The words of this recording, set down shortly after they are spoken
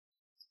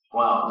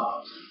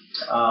Wow.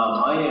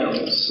 I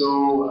am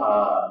so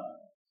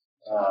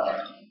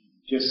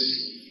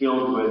just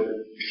filled with,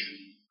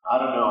 I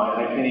don't know,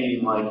 I can't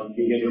even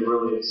begin to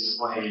really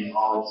explain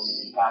all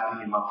that's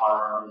happening in my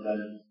heart other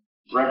than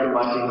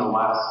recollecting the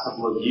last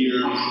couple of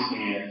years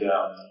and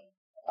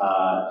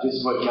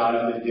just what God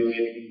has been doing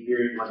and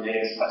hearing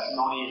Linnea's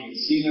testimony and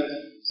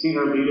seeing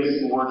her lead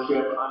us in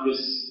worship.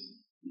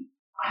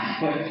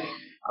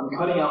 I'm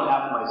cutting out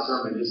half my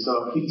sermon just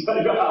so I can tell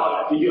you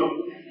how I feel.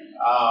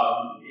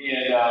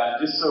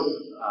 Just so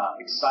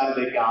excited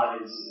that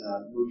God is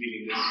moving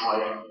in this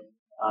way.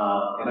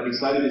 And I'm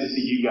excited to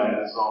see you guys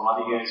as well. A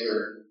lot of you guys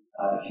are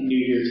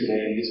new here today,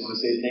 and just want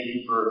to say thank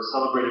you for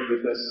celebrating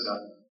with us on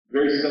a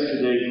very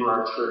special day for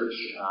our church.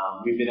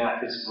 We've been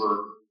at this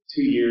for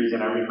 2 years,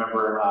 and I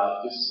remember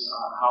just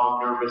how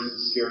nervous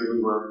and scared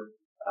we were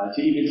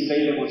to even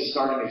say that we're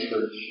starting a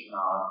church,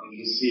 and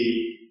to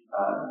see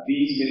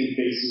these many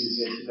faces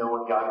and to know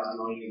what God is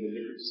doing and the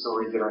different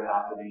stories that are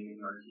happening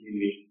in our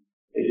community.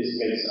 It just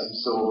makes, I'm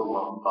so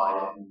overwhelmed by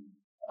it. And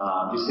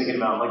just thinking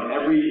about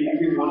every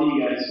one of you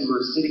guys who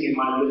were sitting in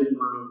my living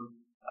room,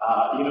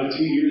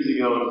 2 years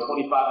ago,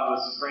 25 of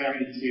us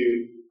crammed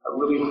into a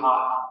really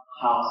hot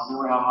house.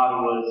 Remember how hot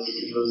it was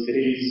in those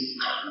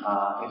days?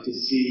 And to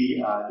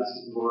see just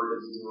what the Lord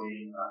is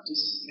doing,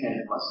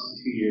 less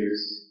than 2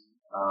 years.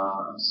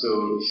 I'm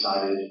so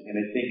excited. And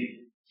I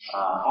think,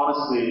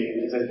 honestly,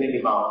 as I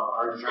think about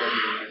our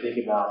journey, I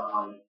think about,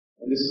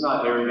 and this is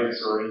not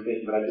arrogance or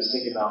anything, but I just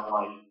think about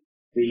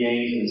the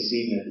Yangs and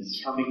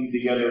Siemens coming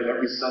together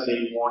every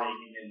Sunday morning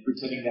and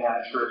pretending to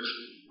have church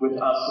with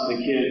us and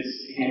the kids.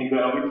 And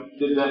we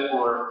did that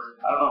for,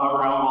 I don't know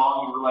how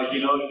long. And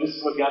we're this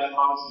is what God's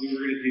promised to do.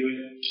 We're going to do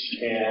it.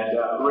 And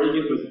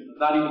Reagan was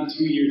not even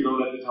 2 years old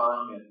at the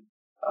time and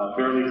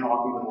barely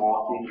talking and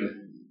walking.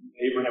 And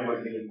Abraham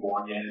wasn't even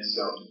born yet.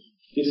 So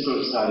just so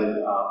excited.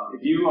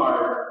 If you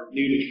are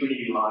new to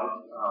Trinity Life,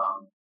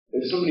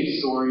 there's so many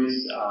stories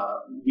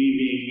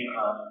weaving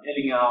in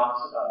and out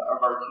of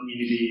our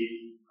community.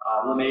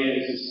 Linnea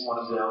is just one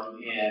of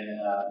them, and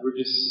we're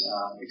just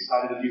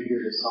excited that you're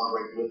here to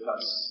celebrate with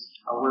us.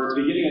 We're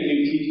beginning a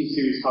new teaching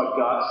series called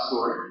God's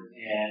Story,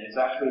 and it's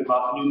actually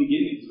about new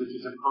beginnings, which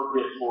is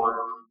appropriate for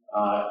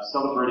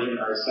celebrating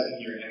our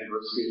 2nd-year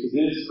anniversary, because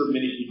it is for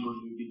many people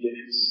new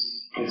beginnings.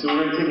 And so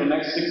we're going to take the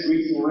next 6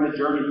 weeks and we're going to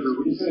journey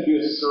through. We're just going to do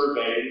a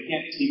survey. We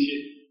can't teach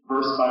it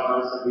verse by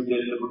verse like we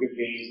did in the book of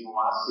James in the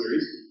last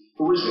series.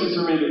 But we're just going to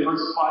survey the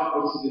first 5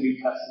 books of the New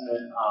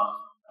Testament,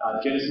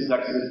 Genesis,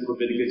 Exodus,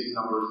 Leviticus,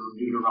 Numbers, and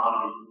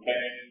Deuteronomy.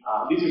 Okay?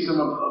 These are some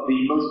of the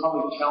most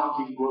probably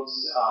challenging books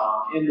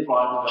in the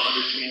Bible to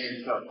understand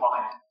and to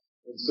apply.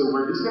 And so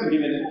we're just going to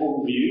give an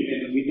overview,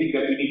 and we think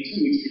that we need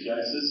 2 weeks for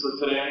Genesis.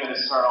 So today I'm going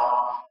to start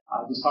off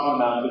just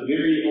talking about the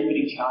very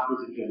opening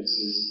chapters of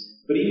Genesis.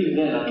 But even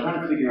then, I'm trying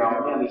to figure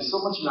out, there's so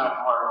much in my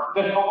heart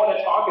that I want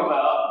to talk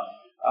about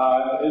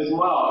as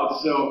well. And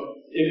so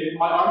if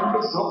my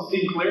arguments don't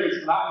seem clear,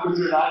 it's not because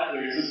they're not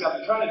clear. It's just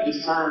I'm trying to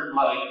discern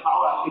how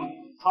I can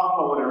talk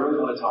about what I really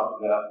want to talk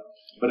about,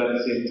 but at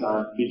the same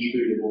time, be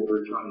true to what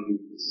we're trying to do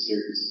with this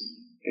series.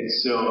 And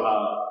so,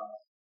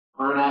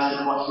 we're going to ask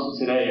the question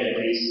today, at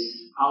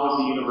least, how was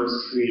the universe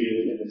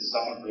created? And then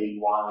secondly,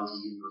 why was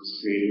the universe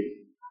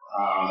created?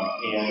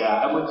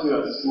 I went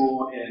to a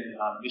school in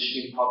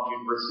Michigan called the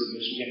University of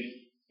Michigan,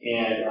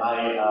 and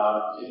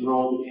I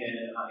enrolled in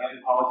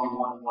Anthropology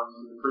 101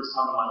 for the first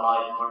time in my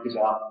life, learned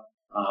about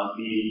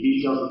the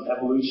details of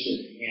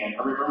evolution. And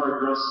I remember a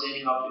girl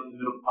standing up in the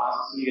middle class.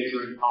 Some of you guys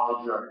are in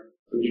college or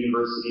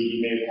university, you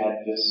may have had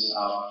this.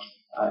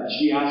 And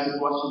she asked a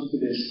question to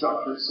the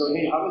instructor, so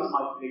hey, how does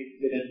my faith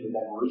fit in with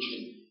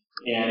evolution?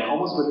 And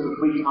almost with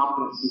complete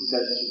confidence, he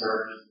says to her,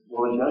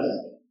 well, it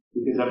doesn't,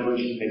 because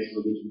evolution makes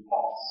religion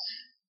false.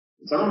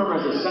 And so I remember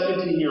as a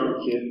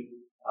 17-year-old kid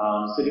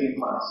sitting in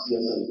class, yes,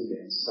 I was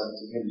advanced,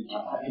 17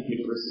 in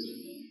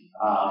university,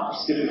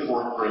 skipping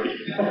 4th grade.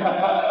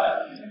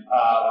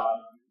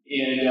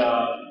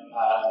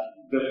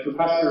 The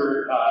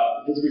professor,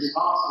 his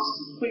response was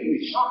completely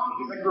shocking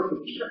because I grew up in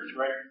the church,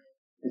 right?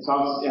 And so I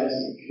was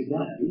asking, could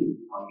that be?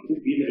 Could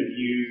it be that if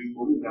you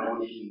believe that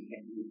evolution, you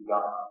can't believe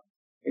God?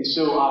 And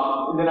so,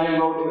 and then I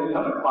enrolled in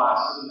another class,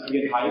 and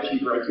again, high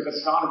achiever. I took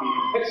astronomy in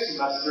the 5th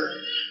semester,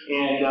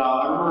 and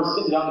I remember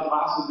sitting down in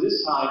class at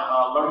this time,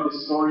 learning the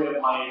story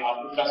of my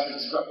professor and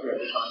instructor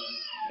at the time.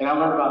 And I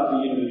learned about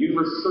the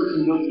universe is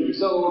 13 billion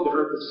years old, the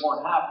Earth is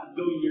 4.5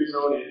 billion years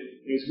old.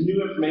 It was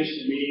new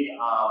information to me.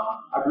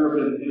 I grew up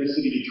in inner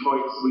city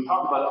Detroit, so we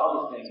talked about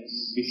other things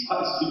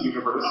besides the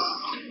universe.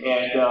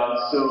 And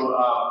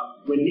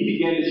when he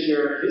began to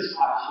share his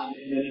passion,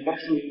 and then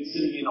eventually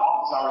sitting in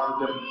office hours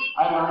with him,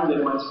 I learned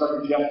that my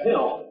instructor, Jeff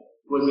Hill,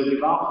 was a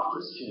devout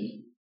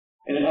Christian.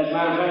 And as a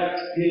matter of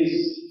fact,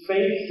 his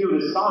faith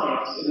fueled his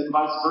science, and then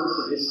vice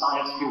versa, his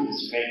science fueled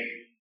his faith.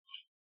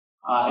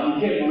 And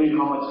you can't believe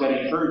how much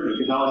that encouraged me,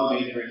 because I was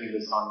majoring in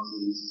the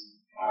sciences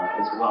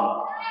as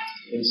well.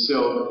 And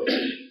so,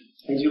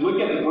 as you look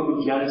at the book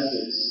of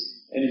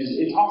Genesis, and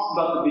it talks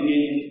about the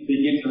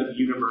beginning of the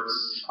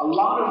universe, a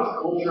lot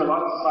of culture, a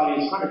lot of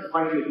society is trying to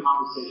frame the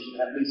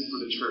conversation, at least for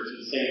the church,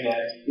 and saying that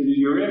either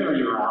you're in or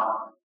you're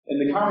out. And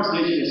the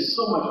conversation is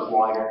so much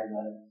wider than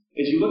that.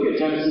 As you look at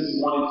Genesis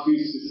 1 and 2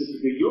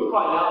 specifically, you'll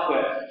find out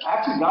that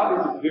actually God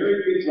does a very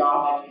good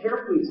job at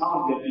carefully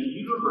telling that the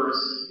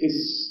universe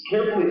is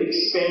carefully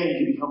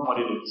expanding to become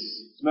what it is.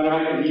 As a matter of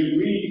fact, if you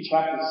read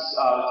chapter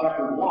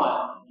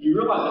 1, you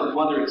realize that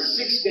whether it's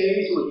 6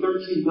 days or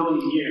 13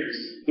 billion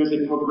years, there's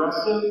a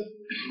progressive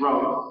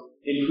growth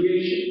in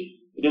creation.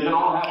 It doesn't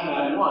all happen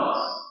at once.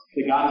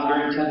 That God is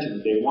very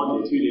intentional. Day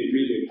 1, day 2, day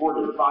 3, day 4,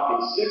 day 5,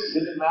 day 6. It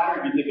doesn't matter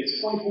if you think it's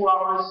 24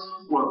 hours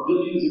or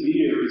billions of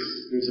years.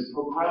 There's a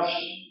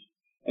progression.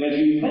 And as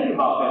you think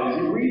about that, as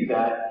you read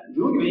that, if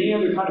you look at any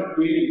other kind of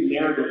creative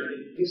narrative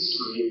in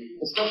history,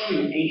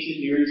 especially in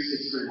ancient Near East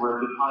history where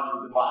the time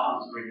of the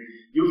Bible is written,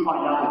 you'll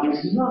find out that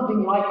there's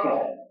nothing like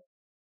that.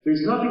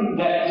 There's nothing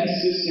that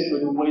consistent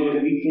with the way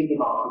that we think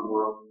about the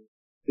world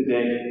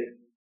today.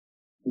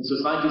 And so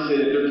scientists say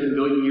that 13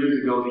 billion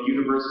years ago, the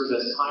universe was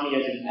as tiny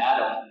as an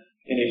atom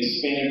and it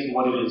expanded to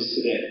what it is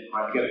today.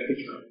 Right, I got a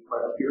picture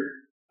right up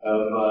here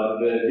of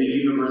the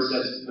universe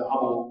as the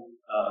Hubble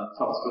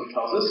telescope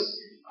tells us.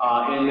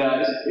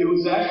 It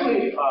was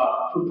actually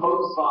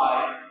proposed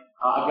by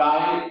a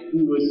guy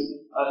who was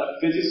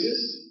a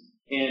physicist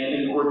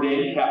and an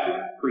ordained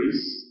Catholic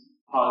priest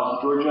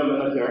called Giorgio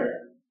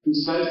Leonardo, who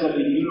says that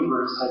the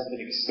universe has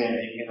been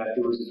expanding and that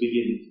there was a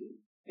beginning to it.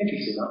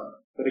 Interesting,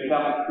 huh? But a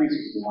Catholic priest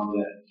was the one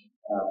that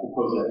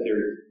proposed that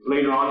theory.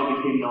 Later on,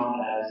 it became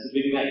known as the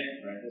Big Bang,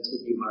 right? That's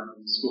what we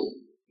learned in school.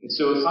 And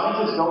so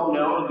scientists don't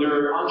know, and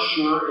they're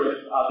unsure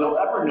if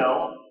they'll ever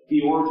know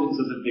the origins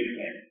of the Big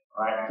Bang,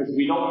 right? Because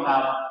we don't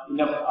have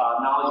enough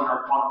knowledge in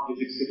our quantum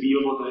physics to be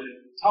able to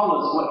tell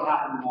us what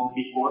happened the moment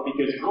before,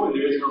 because really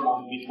there is no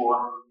moment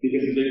before,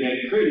 because the Big Bang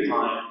created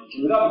time,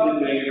 and without the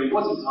Big Bang there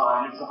wasn't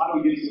time, and so how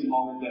do we get to the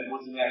moment that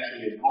wasn't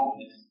actually a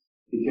moment?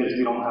 Because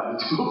we don't have the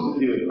tools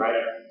to do it, right?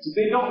 So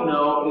they don't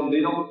know, and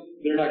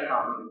they're not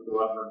confident they'll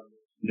ever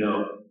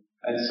know.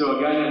 And so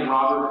a guy named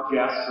Robert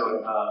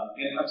Jastrow,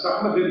 and I'm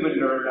sorry, I'm a bit of a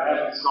nerd, I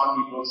have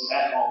astronomy books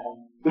at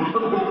home.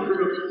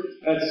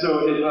 And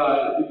so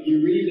if you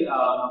read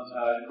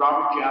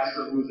Robert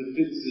Jastrow, who is a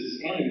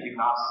physicist and an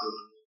agnostic,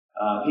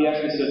 he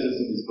actually says this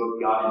in his book,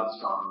 God and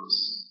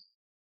Astronomers.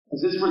 He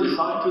says, for the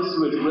scientist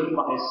who has lived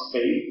by his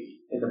faith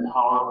in the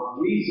power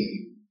of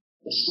reason,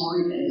 the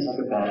story ends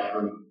like a bad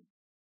dream.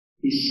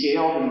 He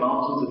scaled the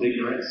mountains of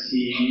ignorance.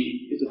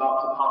 He is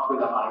about to conquer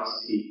the highest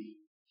peak.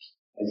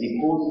 As he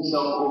pulls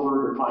himself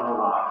over the final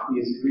rock, he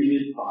is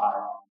greeted by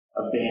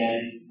a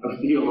band of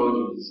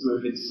theologians who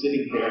have been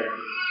sitting there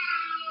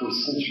for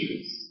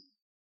centuries.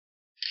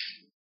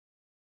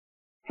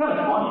 Kind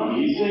of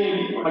funny. He's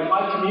saying, like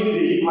my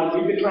community, like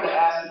we've been trying to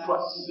ask the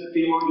questions that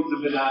theologians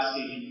have been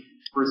asking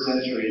for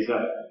centuries.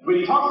 But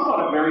he talks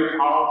about a very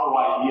powerful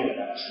idea,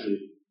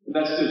 actually. And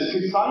that's this.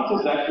 Could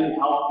scientists actually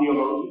help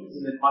theologians,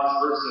 and then vice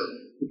versa?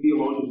 Could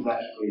theologians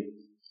actually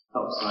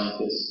help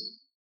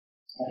scientists?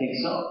 I think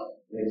so.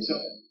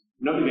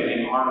 Another guy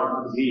named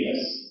Arnold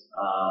Casillas,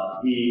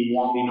 he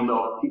won the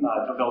Nobel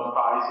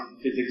Prize in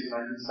Physics in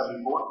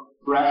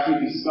 1974 for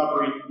actually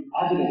discovering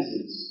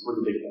evidences for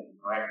the Big Bang,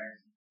 right?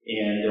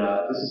 And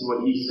this is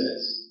what he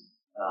says.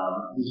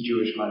 He's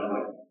Jewish, by the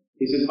way.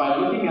 He says, by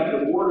looking at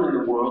the order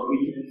in the world,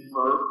 we can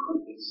infer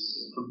purpose.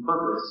 And from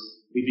purpose,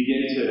 we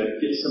begin to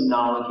get some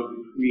knowledge of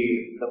the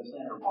creator, the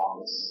planner of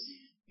all this.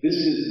 This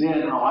is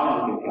then how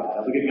I look at God. I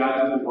look at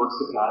God through the works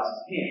of God's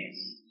hands.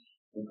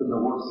 And from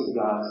the works of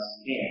God's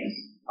hands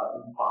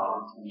are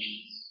implied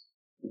intentions.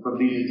 And from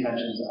these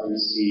intentions I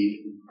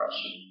receive the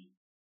impression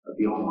of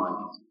the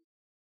Almighty.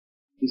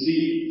 You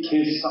see,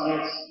 his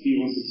science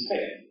fuels his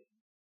faith.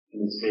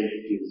 And his faith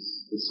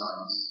fuels his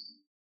science.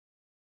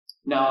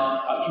 Now,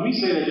 can we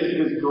say that just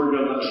because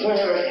Giorgio Leonardo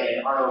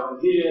and Arnold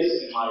Casillas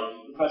and my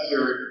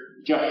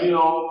professor Jeff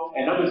Hill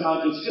and other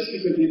scientists, just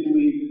because they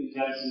believe in the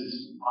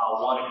Genesis 1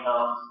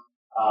 account,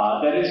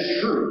 that is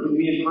true? Can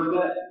we infer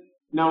that?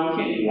 No,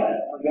 we can't do that.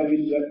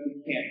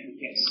 We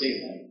can't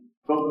say that.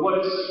 But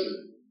what is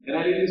true? And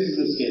I think this is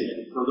a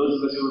statement for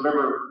those of us who have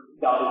ever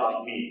doubted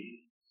like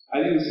me.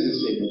 I think this is a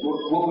statement.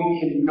 What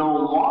we can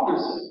no longer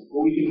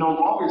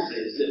say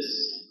is this: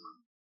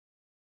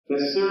 that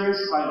serious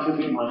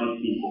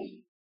scientific-minded people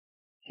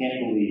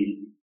can't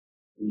believe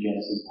in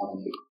Genesis 1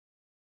 and 2.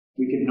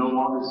 We can no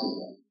longer say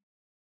that.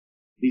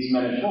 These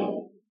men have shown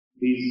it.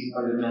 These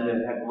are the men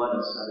that have led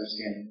us to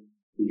understand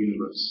the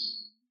universe.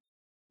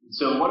 And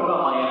so what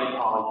about my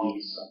anthropology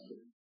instructor?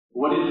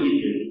 What did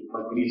he do?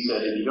 Like when he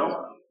said, if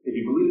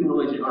you believe in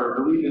religion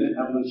or believe in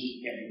evolution,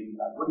 you can't believe in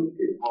God. What did he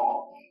do?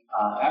 Well,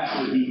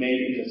 actually he made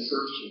an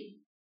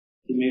assertion.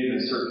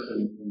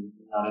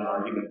 Not an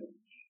argument.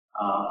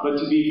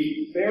 But to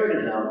be fair to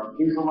him,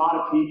 there's a lot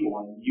of people,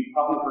 and you've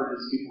probably heard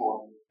this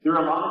before, there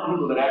are a lot of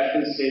people that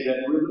actually say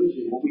that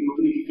religion, what we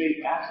believe,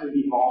 faith, actually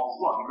evolves.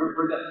 Look, have you ever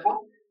heard that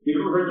before? You've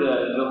ever heard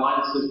the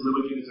line that says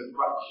religion is a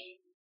crutch?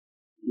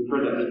 You've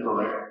heard that before,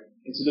 right?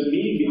 And so the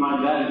meaning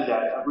behind that is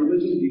that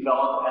religion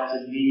developed as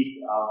a need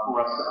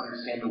for us to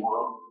understand the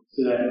world,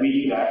 so that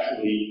we could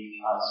actually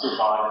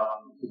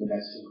survive to the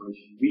next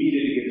generation. We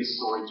needed to give this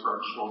story to our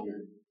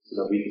children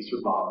so that we could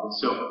survive. And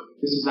so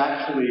this is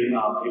actually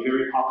a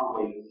very popular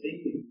way of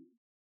thinking.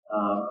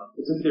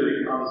 It's a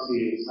theory.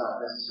 Obviously, it's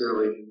not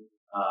necessarily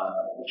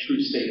a true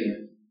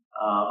statement.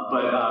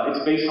 But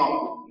it's based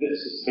on this.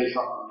 It's based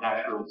on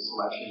natural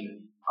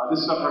selection.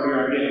 This stuff right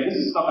here, again, this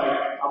is stuff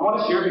I want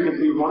to share because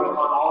we wrote it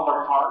on all of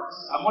our cards.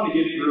 I want to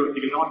get through it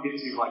because I want to get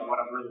to like what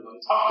I really want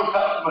to talk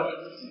about. But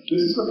this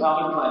is from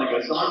Alvin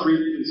Flanagan, so I'm going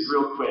to read this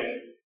real quick.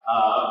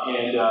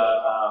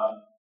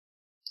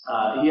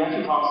 He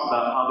actually talks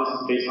about how this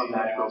is based on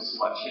natural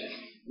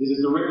selection. This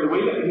is the way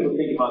that people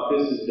think about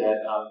this is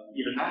that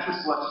natural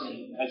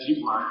selection, as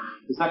you've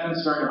learned, is not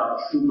concerned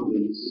about true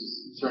beliefs.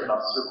 It's concerned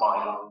about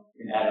survival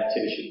and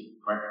adaptation,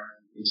 right?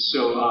 And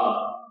so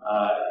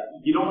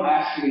you don't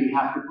actually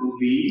have to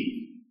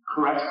believe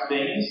correct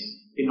things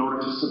in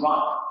order to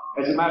survive.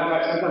 As a matter of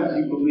fact, sometimes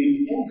you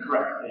believe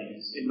incorrect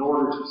things in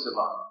order to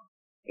survive.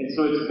 And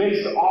so it's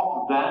based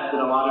off of that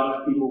a lot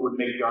of people would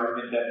make the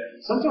argument that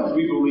sometimes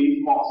we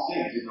believe false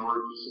things in order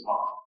to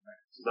survive.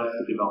 Right? So that's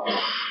the development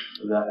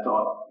of that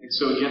thought. And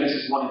so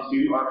Genesis 1 and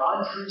 2 are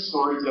untrue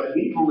stories that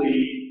we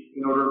believe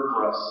in order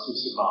for us to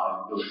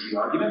survive. Those are the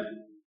argument.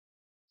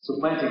 So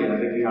Flanagan,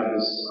 I think we have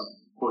this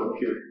quote up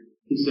here.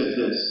 He says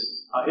this,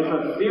 if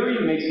a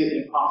theory makes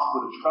it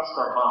impossible to trust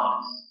our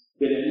minds,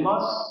 then it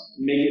must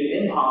make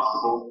it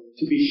impossible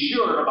to be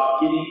sure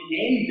about getting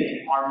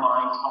anything our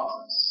mind tells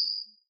us.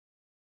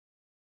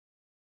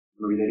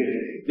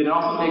 Then it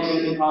also makes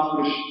it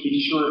impossible to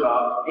be sure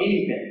about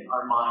anything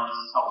our mind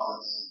tells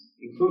us,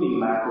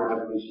 including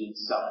macroevolution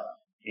itself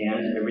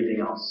and everything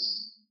else.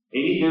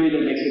 Any theory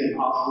that makes it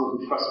impossible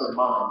to trust our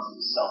minds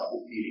is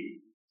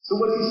self-defeating. So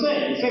what's he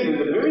saying? He's saying that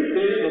the very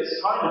theory that's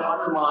trying to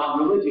undermine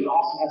religion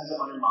also has to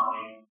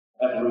undermine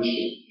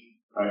evolution,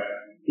 right?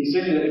 He's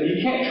saying that if you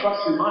can't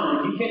trust your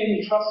mind, if you can't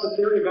even trust the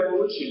theory of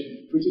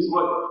evolution, which is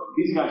what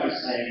these guys are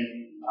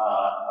saying,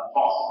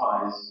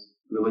 falsifies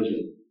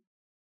religion.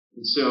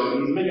 And so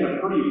he's making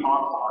a pretty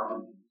powerful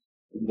argument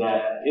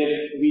that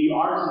if we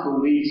are to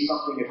believe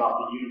something about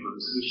the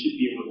universe, we should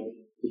be able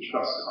to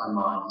trust our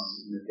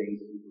minds in the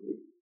things that we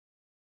believe.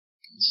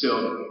 And so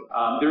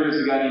there is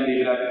a guy named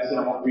David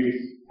Atkinson. I won't read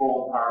his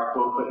full entire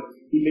quote, but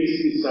he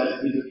basically says,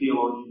 he's a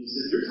theologian, he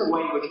says, there's a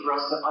way in which for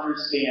us to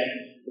understand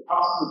the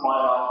process of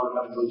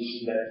biological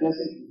evolution that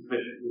doesn't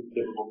fit with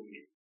biblical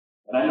belief.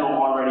 And I know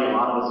already a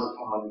lot of us are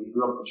kind of like, we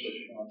grew up in church,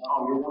 kind of like,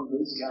 oh, you're one of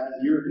those guys,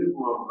 you're a new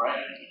world, right?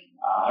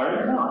 I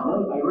already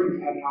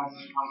had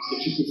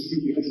conversations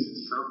with you because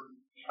it's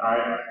true.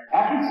 Alright?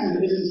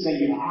 Atkinson isn't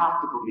saying you have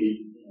to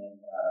believe in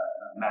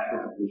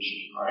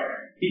macroevolution,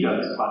 alright? He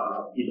does, by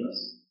the way, he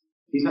does.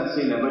 He's not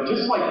saying that, but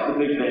just like the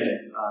Big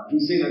Bang,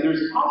 he's saying that there's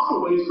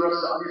possible ways for us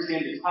to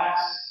understand the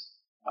text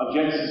of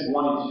Genesis 1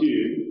 and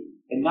 2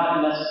 and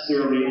not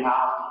necessarily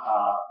have,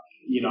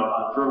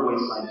 a throwaway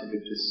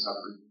scientific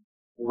discovery.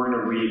 We're going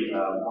to read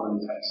one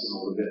of the texts in a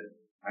little bit,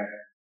 right?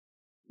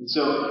 And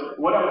so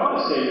what I want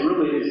to say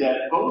really is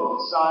that both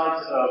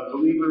sides of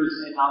believers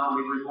and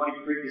non-believers want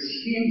to create this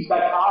huge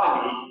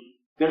dichotomy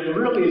that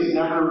really is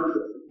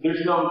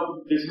there's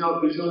no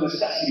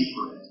necessity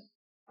for it,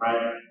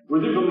 right? Were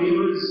there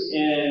believers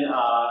in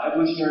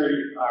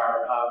evolutionary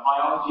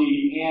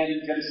biology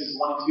and Genesis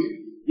 1 and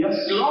 2? Yes,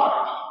 there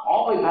are.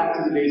 All the way back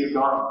to the days of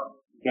Darwin,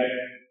 okay?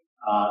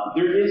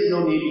 There is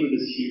no need for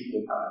this huge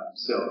dichotomy.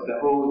 So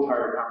the whole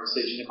entire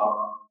conversation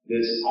about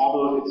this,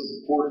 although it's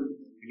important,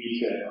 we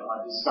need to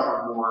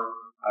discover more.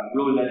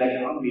 Really, that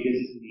dichotomy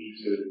doesn't need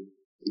to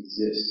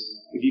exist.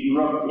 If you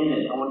grew up in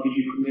it, I want to give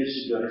you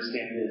permission to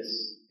understand this,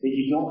 that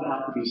you don't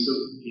have to be so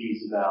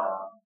confused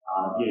about,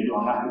 you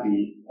don't have to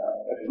be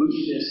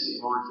evolutionist in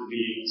order to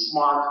be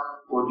smart,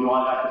 or do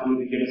I have to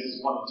believe in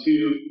Genesis 1 and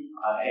 2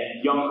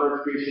 and young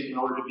earth creation in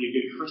order to be a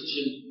good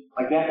Christian?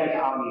 Like that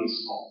dichotomy is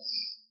false.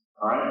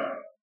 Alright?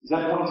 Is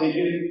that point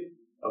taken?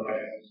 Okay.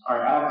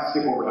 Alright, I have to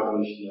skip over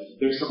evolution yet.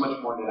 There's so much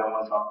more that I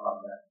want to talk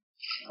about that.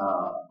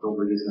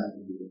 Over it is not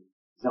going to do it.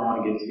 Because I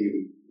want to get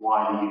to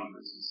why the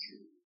universe is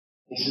true.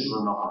 This is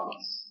where my heart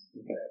is.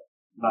 Okay.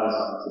 I'm not a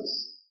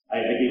scientist. I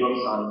gave up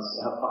science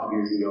 5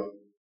 years ago.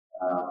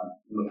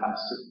 I'm a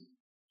pastor.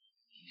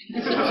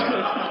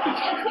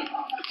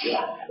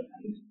 Yeah.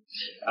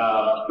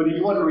 But if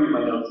you want to read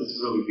my notes, it's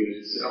really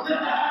good. So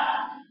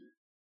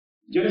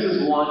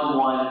Genesis 1,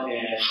 1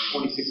 and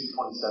 26 and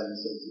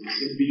 27 says,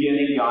 in the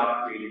beginning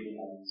God created the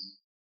heavens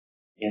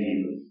and the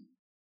earth.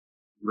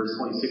 Verse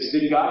 26,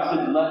 then God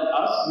said, let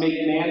us make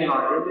man in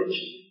our image,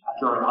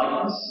 after our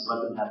likeness, and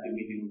let them have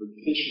dominion over the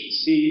fish of the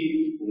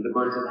sea, over the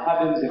birds of the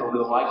heavens, and over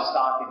the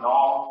livestock, and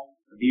all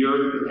of the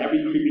earth, and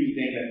every creeping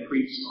thing that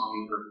creeps on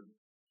the earth.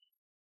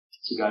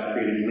 So God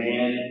created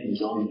man in his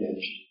own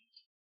image.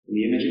 In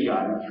the image of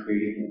God, he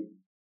created him.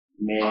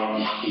 Male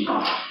and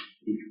female,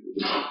 he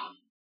created him.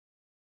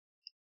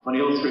 I want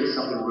to illustrate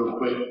something real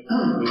quick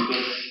with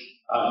this.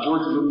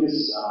 George Lucas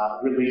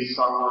released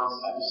Star Wars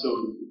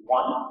Episode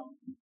 1.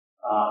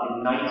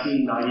 In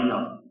 1999.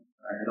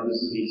 I know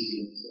this is easy.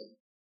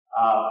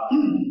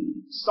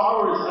 Star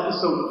Wars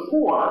Episode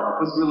 4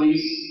 was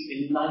released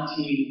in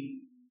 1999.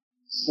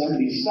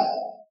 77.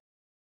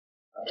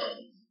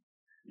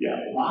 Yeah,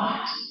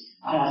 what?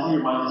 I think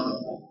your mind is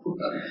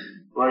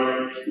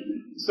right?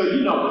 So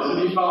you know this,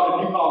 if you follow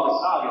the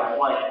saga,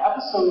 like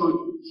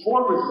episode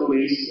 4 was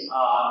released in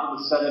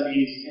the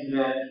 70s, and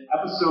then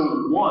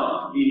episode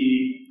 1, the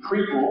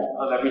prequel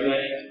of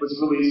everything, was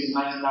released in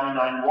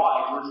 1999. Why?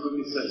 George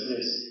Lucas says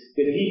this,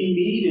 that he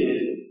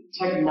needed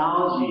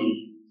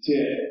technology to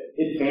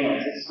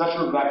advance, and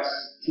special effects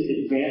to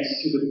advance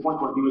to the point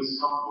where he was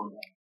comfortable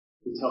enough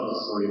to tell the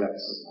story of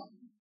episode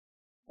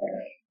 1.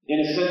 Okay. In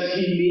a sense,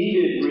 he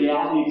needed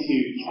reality to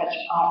catch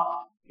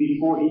up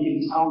before he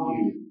can tell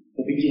you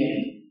the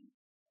beginning.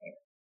 Okay.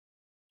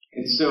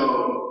 And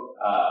so,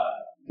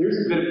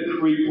 there's a bit of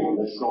prequel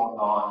that's going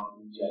on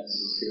in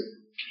Genesis here.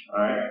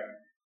 Alright?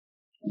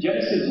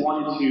 Genesis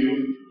 1 and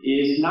 2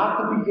 is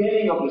not the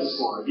beginning of the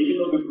story, even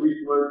though the Greek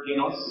word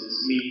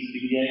Genesis means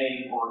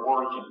beginning or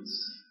origins.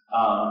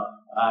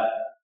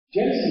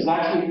 Genesis is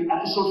actually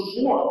episode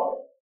 4,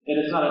 and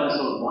it's not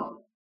episode 1.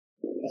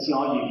 I see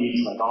all you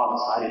geeks like all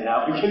excited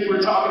now because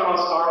we're talking about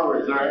Star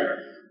Wars, alright?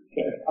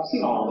 Okay. I've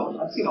seen all of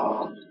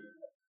them.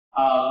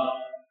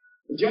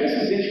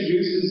 Genesis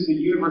introduces the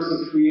universe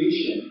of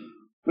creation,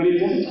 but it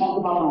doesn't talk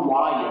about the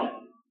why yet.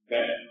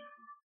 Okay?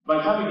 By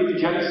the time we get to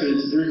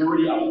Genesis, there's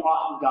already a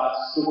plot in God's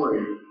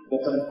story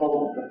that's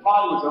unfolding. The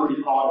plot was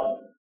already thought of.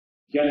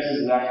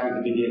 Genesis is actually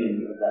the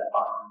beginning of that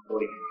plot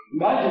unfolding.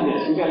 Imagine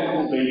this. We've got a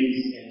couple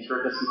babies in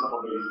church. I see a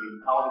couple babies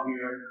being held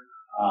here.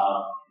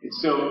 And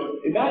so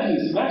imagine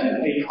this.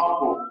 Imagine a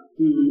couple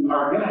who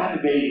are going to have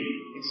a baby.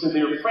 And so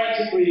they're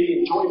frantically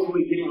and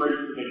joyfully getting ready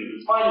for the baby.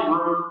 They find a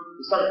room,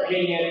 they start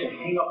painting it, they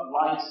hang up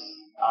lights.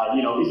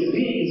 Is it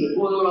pink? Is it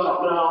blue? I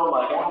don't know.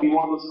 Like, I want to be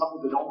one of those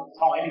couples that don't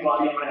tell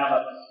anybody I'm going to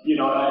have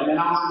an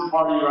announcement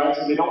party, right?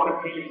 So they don't want to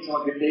paint it until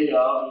like the day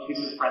of, in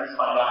case their friends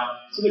find out.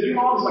 So they're doing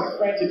all this like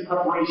frantic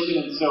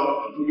preparation, and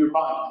so you're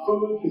buying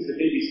food because the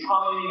baby's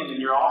coming, and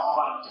then you're also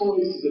buying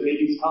toys because the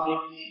baby's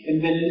coming, and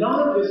then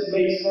none of this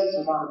makes sense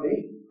without a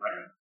baby,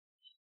 right?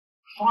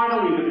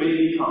 Finally, the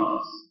baby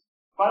comes.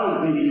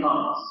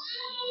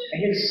 And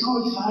you're so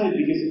excited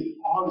because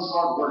all this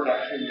hard work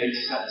actually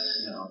makes sense,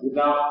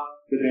 without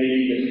the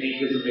baby, the paint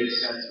doesn't make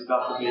sense.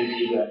 Without the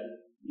baby,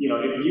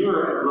 if you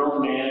were a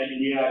grown man and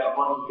you had a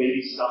bunch of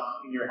baby stuff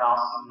in your house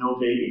and no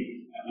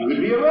baby, you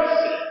would be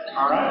arrested,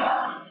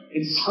 alright?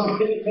 And so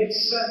it makes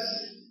sense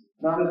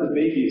now that the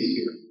baby is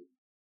here.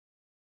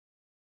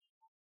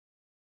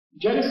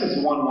 Genesis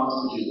 1 wants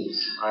to do this,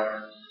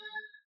 right?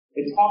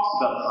 It talks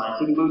about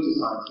science, it alludes to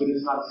science, but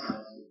it's not a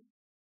science book.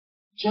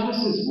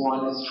 Genesis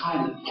 1 is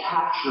trying to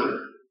capture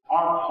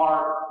our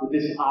heart with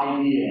this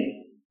idea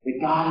that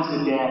God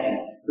is a daddy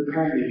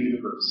preparing the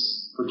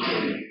universe for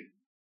children.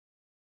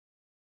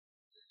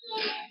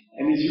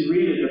 And as you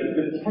read it,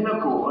 the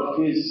pinnacle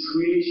of His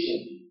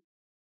creation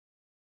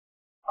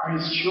are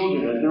His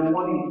children, and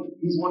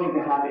He's wanting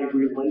to have a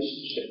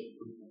relationship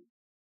with them.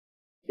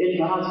 In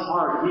God's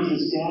heart, He's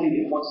His daddy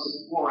that wants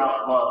to pour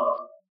out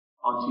love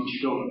onto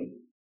children.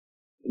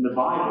 In the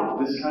Bible,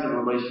 this kind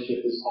of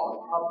relationship is called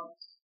a covenant.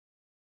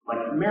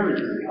 Like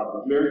marriage is a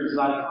covenant. Marriage is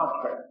not a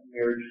contract.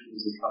 Marriage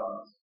is a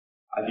covenant.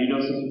 I do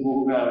know some people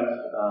who have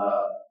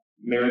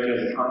marriage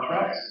as a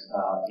contract,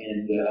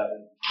 and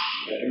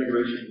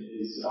immigration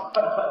is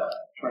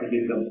trying to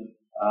get them.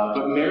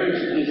 But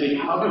marriage is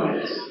a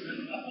covenant,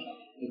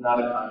 and not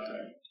a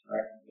contract.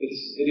 Right?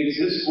 It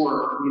exists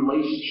for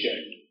relationship,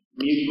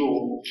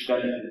 mutual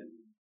benefit.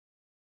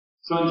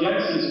 So in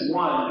Genesis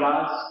 1,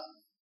 God's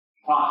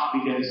plot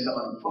begins to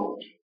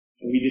unfold.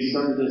 And we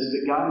discover this,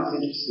 that God is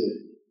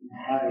interested in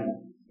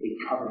having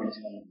a covenant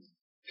family,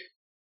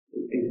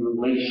 a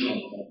relational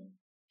family,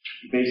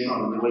 based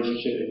on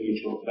relationship and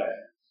mutual effect.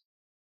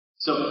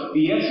 So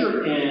the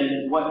answer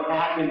in what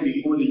happened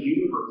before the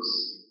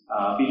universe,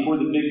 before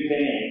the Big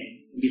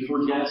Bang, and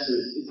before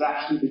Genesis, is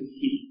actually the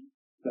key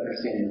to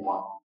understanding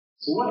why.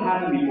 So what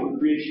happened before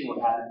creation?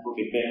 What happened before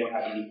Big Bang? What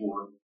happened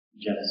before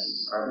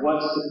Genesis? All right,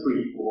 what's the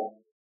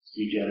prequel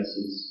to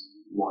Genesis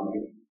 1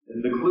 here? And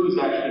the clue is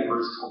actually in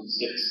verse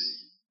 26.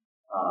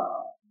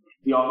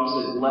 The author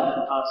says, "Let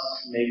us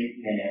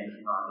make man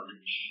in our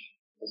image."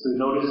 And so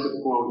notice the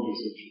plural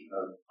usage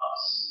of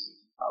us.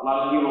 A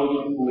lot of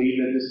theologians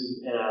believe that this is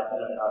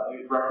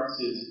it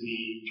references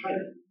the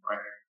Trinity,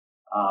 right?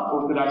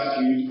 Orthodox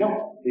Jews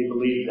don't. They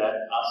believe that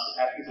us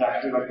is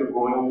actually like the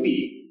royal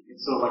we. And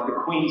so like the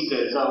queen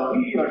says,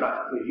 we are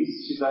not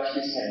pleased, she's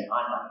actually saying,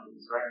 I'm not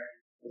pleased, right?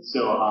 And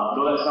so,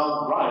 though that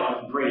sounds right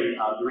and great,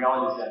 the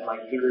reality is that like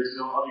there is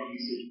no other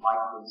usage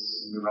like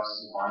this in the rest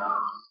of the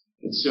Bible.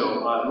 And so,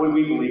 what do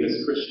we believe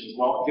as Christians?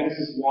 Well,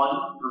 Genesis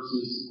 1,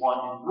 verses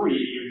 1 and 3, if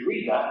you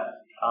read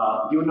that,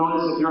 you'll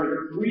notice that there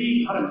are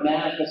 3 kind of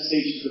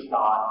manifestations of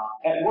God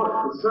at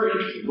work. It's very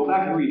interesting. Go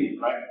back and read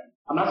it, right?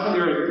 I'm not saying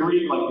there are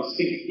 3 like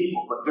distinct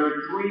people, but there are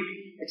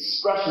 3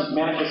 expressions,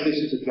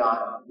 manifestations of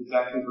God. It's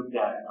actually looked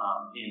at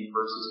in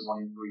verses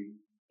 1 and 3.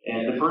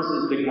 And the first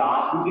is the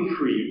God who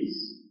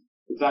decrees.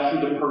 It's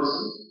actually the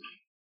person.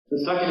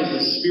 The second is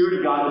the Spirit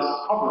of God is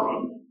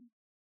hovering.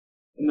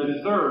 And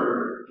the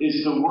third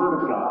is the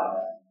Word of God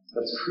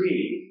that's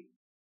creating.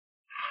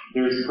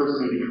 There's the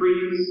person who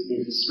decrees,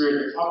 there's the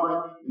Spirit that's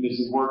hovering, and there's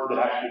the Word that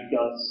actually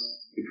does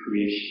the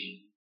creation.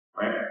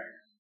 Right?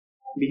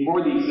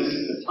 Before the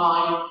existence of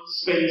time,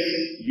 space,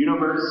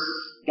 universe,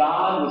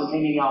 God was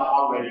hanging out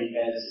already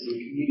as a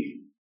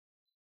community.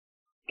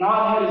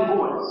 God had his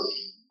voice,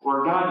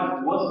 or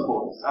God was the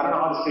voice. I don't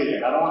know how to say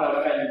that. I don't want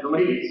to offend the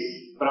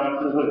ladies, but I'm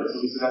from the hood, so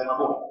we said that's my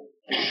voice.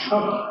 So,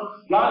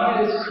 God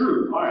had his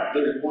crew. All right,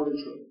 they're important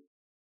true.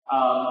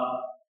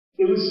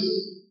 It was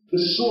the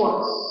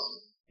source.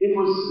 It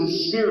was the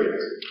Spirit.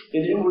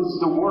 And it was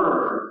the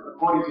Word,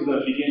 according to the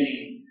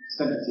beginning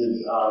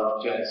sentences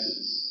of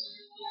Genesis.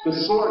 The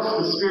source,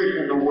 the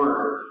Spirit, and the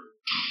Word.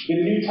 The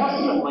New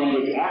Testament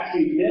language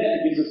actually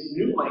then gives us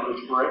new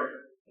language for it,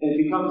 and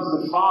it becomes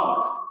the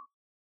Father,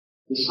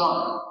 the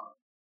Son,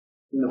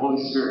 and the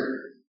Holy Spirit.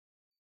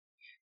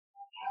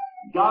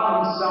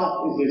 God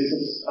himself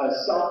is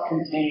a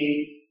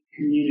self-contained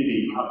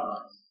community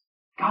covenant.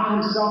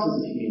 God himself is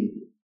a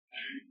community.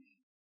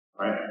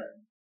 Right?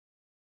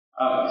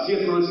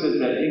 C.S. Lewis says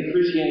that in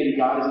Christianity,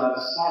 God is not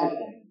a static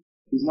thing.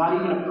 He's not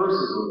even a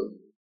person really,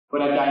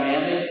 but a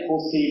dynamic,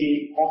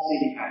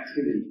 pulsating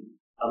activity,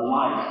 a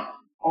life,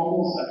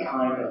 almost a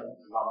kind of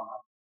drama.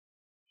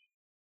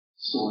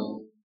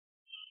 Story.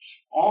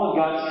 All of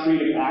God's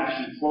creative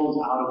action flows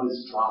out of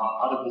this drama,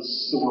 out of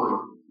this story,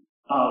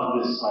 out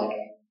of this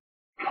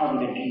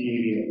covenant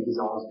community that he's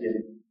always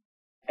been.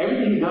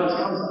 Everything he does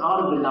comes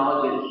out of the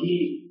knowledge that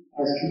he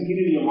has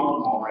community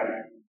among them already.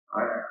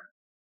 Right?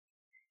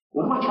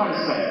 What am I trying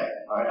to say?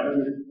 All right, I know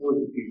you're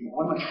with people.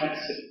 What am I trying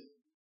to say?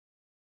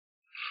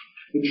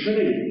 The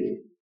Trinity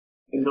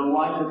and the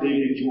life that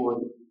they've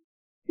enjoyed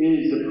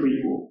is the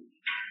prequel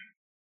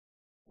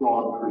to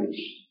all of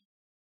creation.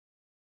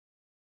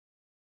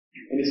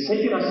 And it's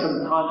taken us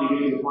some time to get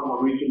to the point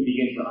where we can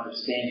begin to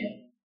understand it.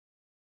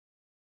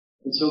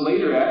 And so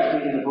later,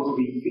 actually, in the book of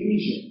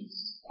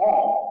Ephesians,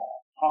 Paul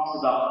talks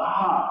about,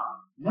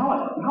 now I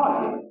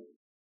get it.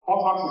 Paul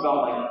talks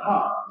about,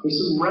 there's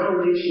some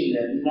revelation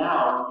that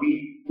now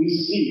we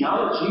see. Now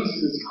that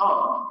Jesus has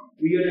come,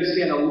 we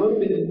understand a little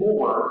bit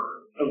more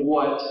of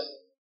what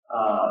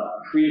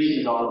creation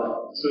is all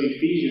about. So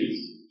Ephesians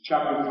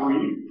chapter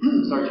 1,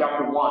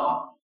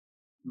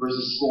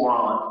 verses 4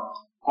 on,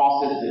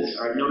 Paul says this,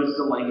 all right, notice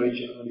the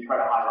language, I'm going to try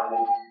to highlight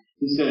it.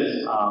 He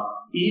says,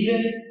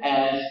 even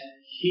as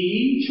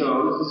he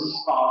chose, this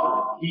is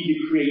Father, he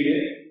decreed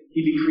it,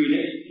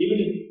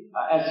 even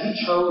as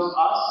he chose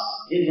us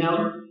in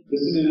him,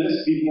 listen to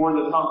this, before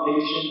the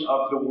foundation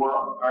of the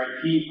world, all right,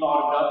 he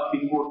thought it up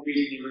before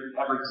creation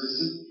ever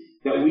existed,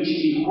 that we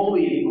should be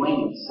holy and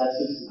blameless, that's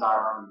his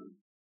desire for you.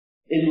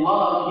 In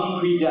love, he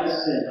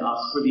predestined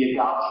us for the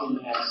adoption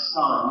as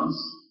sons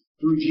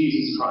through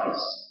Jesus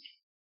Christ,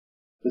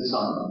 the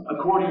Son,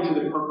 according to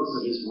the purpose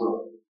of his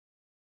will.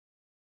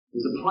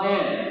 There's a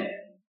plan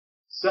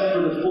set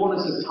for the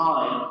fullness of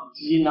time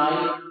to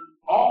unite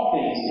all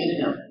things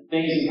in him,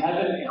 things in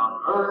heaven and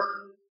on earth.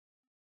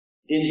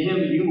 In him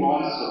you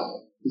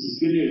also, this is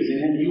good news, in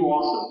him you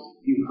also,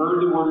 you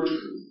heard the word of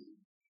truth,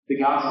 the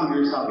gospel of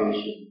your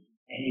salvation,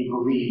 and you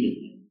believed in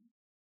him.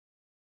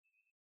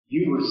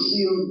 You were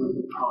sealed with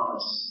the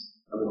promise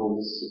of the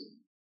Holy Spirit.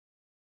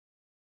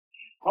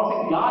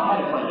 Paul said God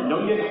had a plan.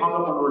 Don't get hung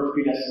up on the word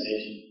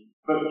predestination.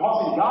 But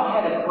Paul said God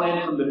had a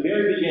plan from the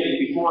very beginning,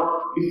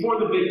 before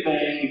the Big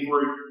Bang,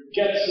 before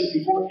Genesis,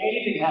 before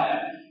anything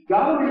happened.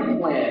 God already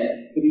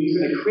planned that he was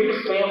going to create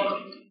a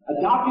family,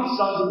 adopted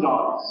sons and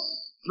daughters,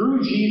 through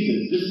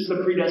Jesus. This is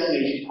the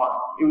predestination part.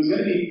 It was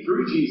going to be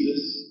through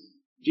Jesus.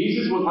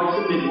 Jesus was like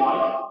the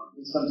midwife,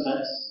 in some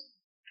sense.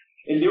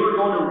 And they were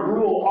going to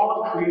rule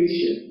all of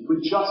creation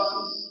with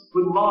justice,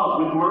 with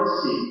love, with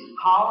mercy.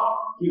 How?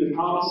 Through the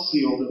promised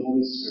seal of the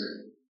Holy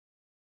Spirit.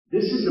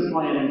 This is the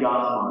plan in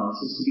God's mind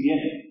since the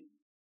beginning.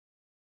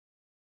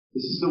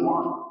 This is the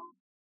one.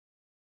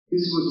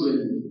 This was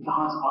in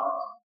God's heart.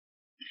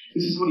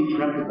 This is what he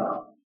dreamt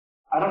about.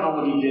 I don't know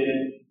what he did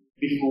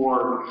before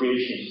the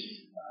creation.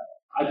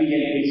 I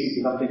began pacing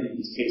because I'm thinking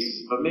he's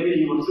pacing, but maybe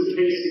he wasn't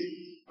pacing.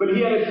 But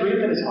he had a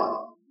dream in his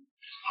heart.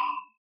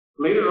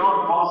 Later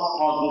on, Paul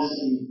calls this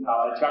in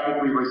chapter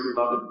 3, verse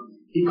 11.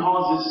 He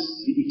calls this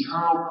the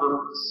eternal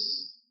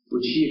purpose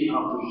which he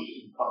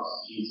accomplished in Christ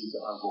Jesus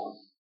our Lord.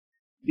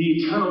 The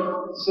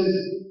eternal, since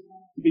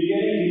the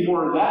beginning,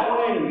 before that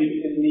way, and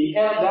in the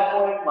end that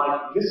way,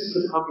 this is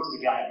the purpose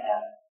that God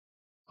had.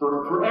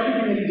 For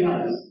everything that he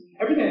does,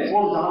 everything that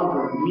flows out of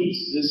him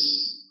meets this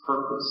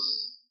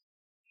purpose.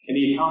 And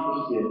he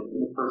accomplished it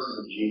in the person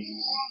of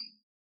Jesus.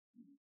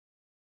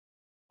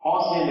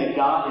 Paul's saying that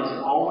God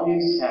has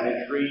always had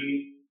a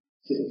dream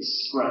to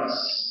express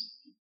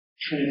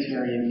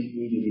Trinitarian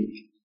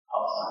community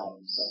outside of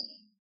himself.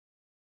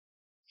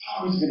 It's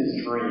always been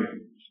his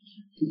dream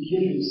to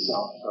give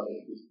himself to other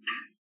people,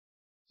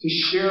 to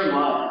share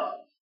life,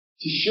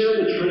 to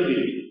share the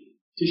Trinity,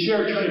 to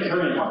share a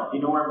Trinitarian life.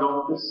 You know where I'm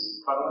going with this,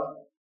 by the way?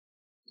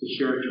 To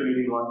share a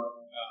Trinity life.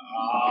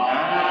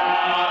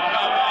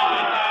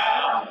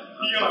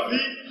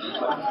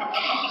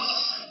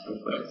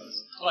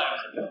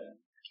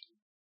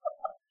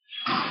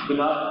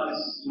 but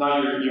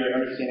not your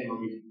understanding when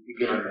we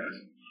get our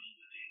name.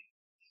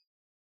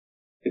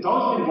 It's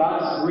always been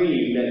God's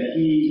dream that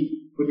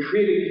He would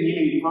create a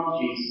community from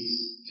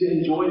Jesus to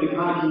enjoy the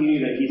kind of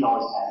community that He's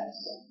always had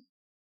Himself.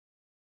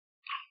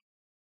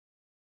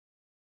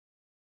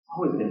 It's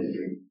always been His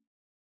dream.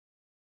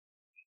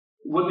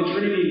 What the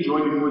Trinity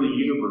enjoyed before the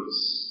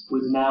universe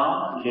was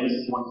now, in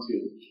Genesis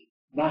 1:2,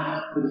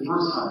 now, for the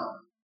first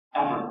time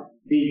ever,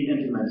 being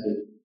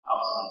implemented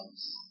outside of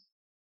Himself.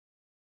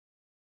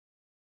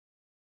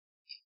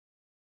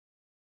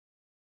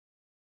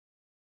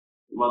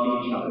 Loving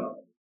each other,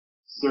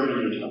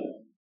 serving each other,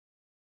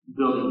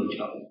 building each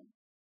other.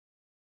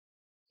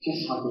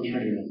 Just like the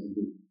Trinity has been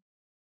doing.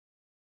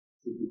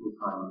 To people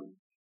time.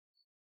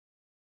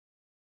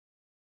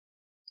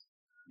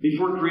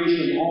 Before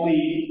creation,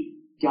 only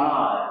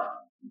God,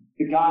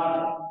 the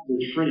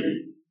Trinity,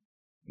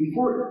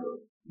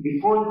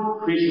 before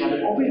creation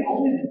happened,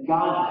 only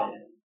God had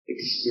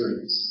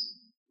experienced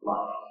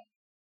life.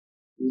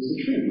 It was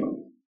the Trinity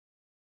life.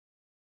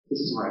 This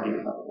is where I get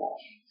about the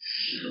watch.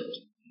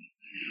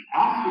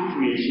 After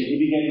creation, He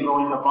began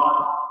growing the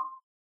body.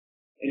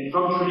 And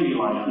from Trinity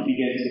life, He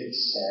began to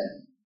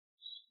extend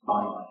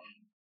body life.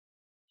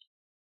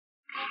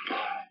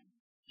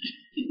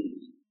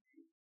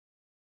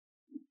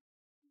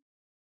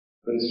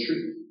 But it's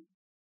true.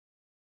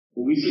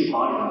 When we say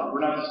body life,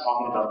 we're not just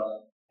talking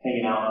about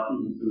hanging out,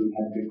 eating food,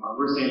 having good fun.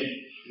 We're saying,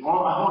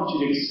 well, I want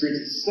you to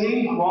experience the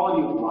same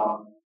quality of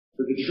life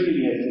that the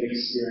Trinity has been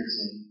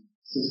experiencing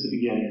since the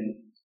beginning.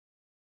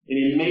 And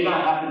it may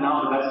not happen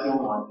now, but that's the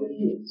only life that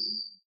He is.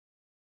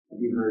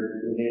 Have you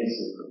heard Renee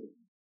say earlier?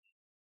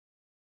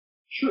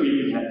 Sure,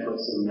 you can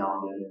Netflix every now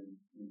and then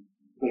and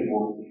play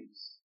board games.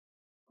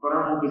 But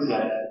our hope is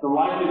that the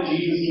life that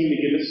Jesus came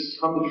to give us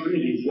from the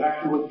Trinity is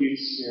actually what we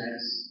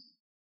experience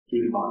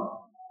through the body.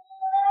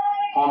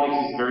 Paul makes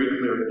this very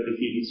clear in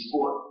Ephesians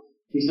 4.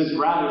 He says,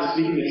 rather,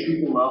 speaking the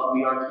truth in love,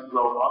 we are to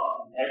grow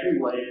up in every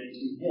way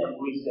into Him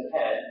who is the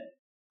head,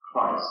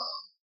 Christ,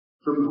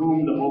 from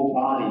whom the whole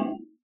body,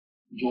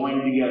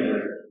 joined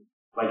together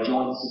by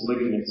joints and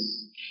ligaments,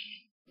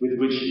 with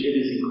which it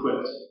is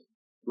equipped,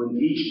 when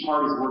each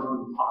part is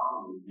working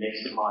properly,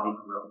 makes the body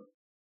grow,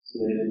 so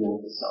that it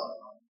builds itself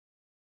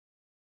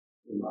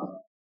in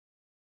love.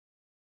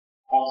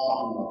 Paul's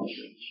talking about the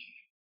church.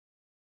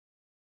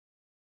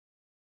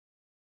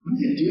 What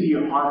does it do to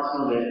your heart to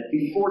know that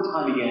before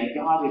time began,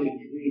 God had been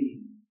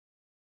dreaming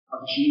of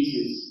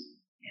Jesus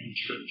and the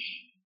church?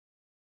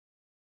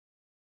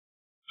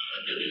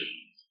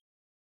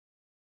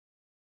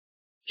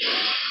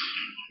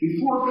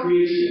 Before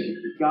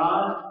creation,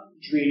 God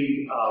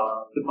dreamed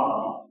of the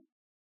body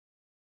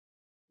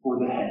for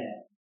the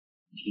head,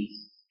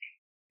 Jesus.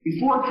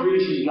 Before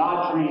creation,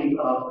 God dreamed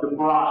of the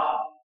bride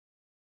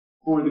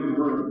for the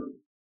groom,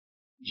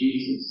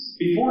 Jesus.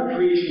 Before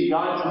creation,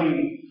 God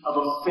dreamed of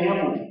a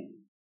family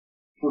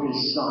for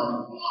His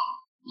Son,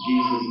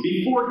 Jesus.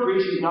 Before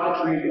creation,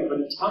 God dreamed of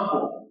a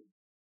temple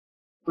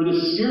for the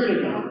Spirit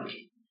of God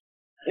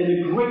and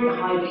the great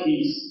high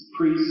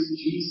priest,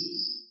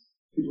 Jesus,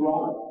 to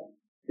dwell in.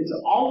 It's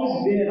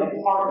always been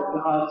a part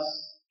of God's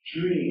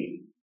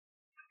dream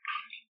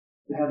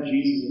to have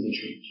Jesus in the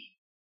church.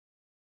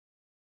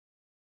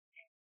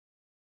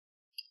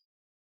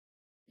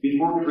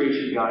 Before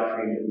creation, God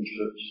created the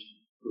church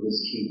for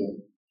His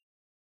kingdom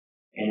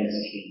and its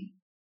King,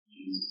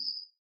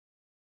 Jesus.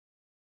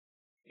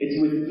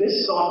 It's with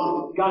this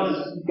thought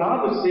that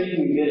God was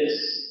thinking this.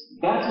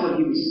 That's what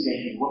He was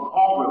thinking. What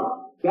Paul wrote.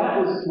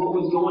 That was what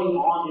was going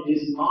on in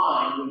his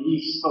mind when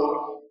he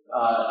spoke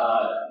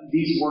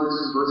these words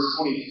in verse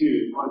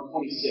 22 or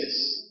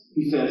 26.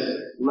 He says,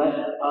 "Let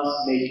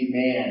us make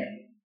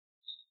man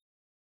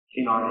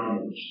in our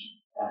image,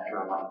 after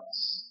our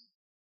likeness."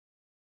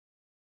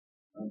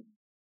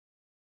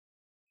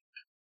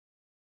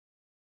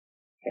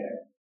 Okay.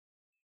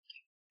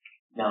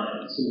 Now,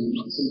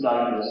 some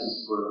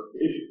diagnoses for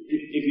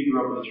if you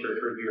grew up in the church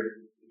or if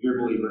you're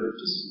a believer,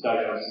 just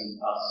diagnosing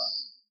us.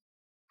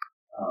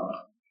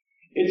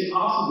 It's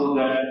possible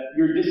that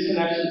your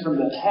disconnection from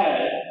the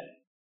head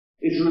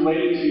is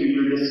related to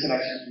your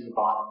disconnection from the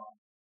body.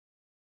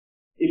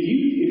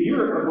 If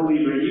you're a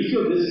believer and you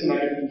feel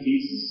disconnected from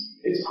Jesus,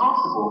 it's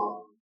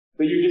possible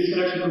that your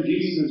disconnection from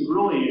Jesus is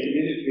really an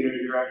indicator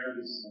that you're actually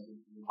disconnected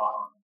from the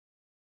body.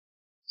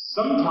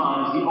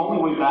 Sometimes the only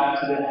way back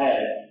to the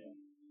head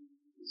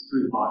is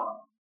through the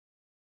body.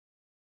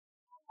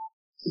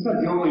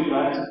 Sometimes the only way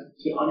back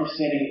to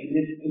understanding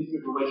an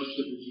intimate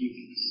relationship with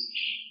Jesus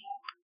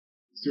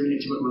is through an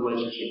intimate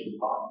relationship with the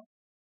body.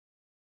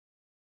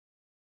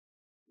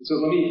 So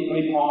let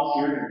me pause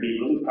here and be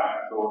really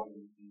practical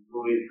and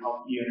really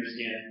help you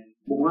understand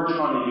what we're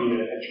trying to do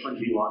at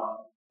Trinity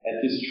Life,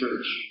 at this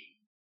church.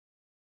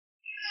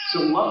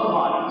 So love the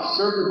body,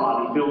 serve the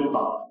body, build the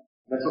body.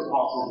 That's what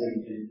Paul says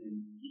in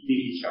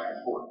Ephesians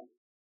chapter 4.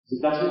 So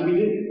that's what we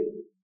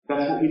do.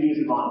 That's what we do as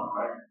a body,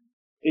 right?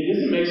 It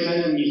doesn't make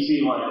sense when you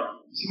see my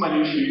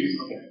new shoes.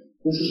 Okay,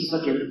 this is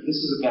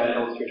a bad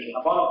illustration.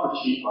 I bought them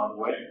for cheap, by the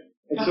way.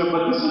 And so,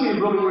 but this would be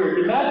really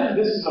weird. Imagine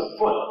this is a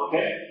foot,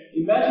 okay?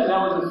 Imagine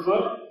that was a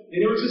foot, and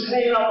it was just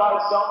hanging out by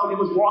itself, and it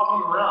was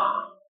walking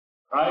around,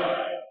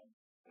 right?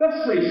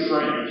 That's pretty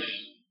strange.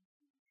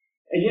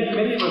 And yet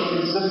many of us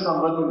insist on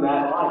living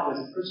that life as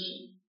a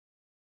Christian.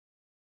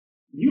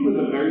 You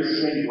live a very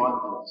strange life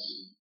for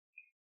us.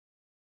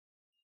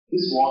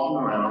 Just walking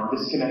around,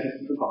 disconnected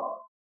from the body.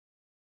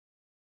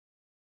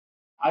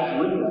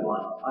 I've lived that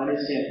life. I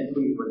understand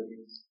completely what it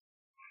means.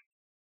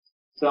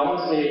 So I want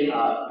to say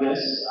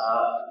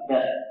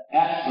that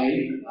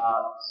actually,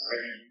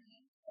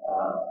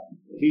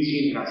 these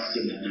jeans are not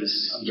skinny,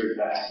 I'm very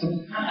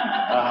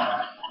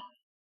fat.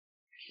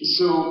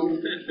 So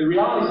the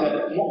reality is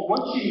that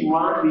once you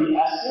learn the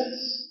essence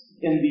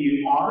and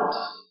the art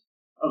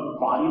of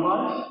body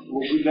life,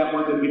 that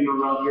word that we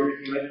throw around here,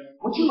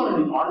 once you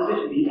learn the art of it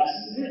and the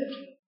essence of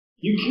it,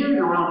 you carry it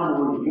around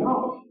everywhere you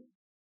go.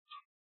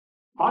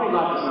 Body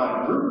life is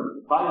not a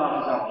group. Body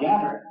life is not a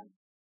gathering.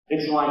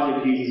 It's the life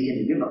that Jesus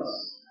came to give us.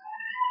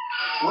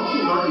 Once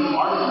you learn the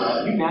art of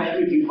that, you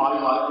naturally do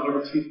body life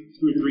whenever two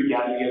or three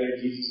gather together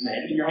in Jesus'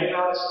 name, and you're hanging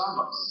out at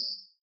Starbucks.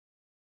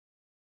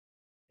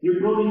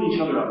 You're building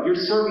each other up. You're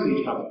serving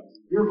each other.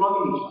 You're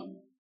loving each other.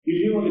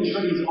 You're doing what the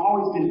Trinity's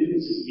always been doing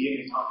since the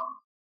beginning of time.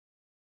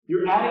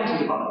 You're adding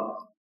to the body.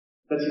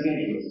 That's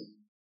evangelism.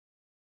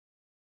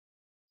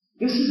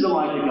 This is the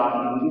life that God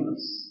can give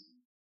us.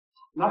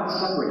 Not the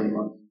separating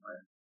life.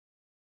 Right?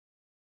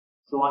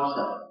 So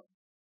lifestyle.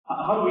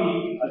 How do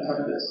we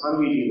attempt this? How do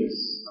we do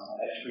this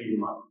at Trinity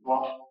Life?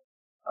 Well,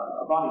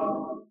 a body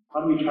life.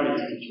 How do we try to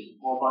teach it?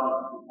 Well, body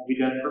life. Have you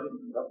done it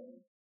perfectly?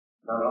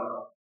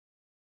 No.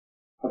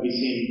 Have you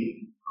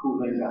seen cool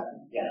things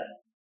happen? Yeah.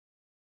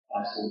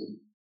 Absolutely.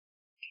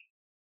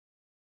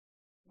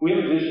 We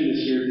have a vision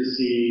this year to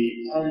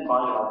see 10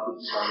 body life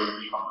groups started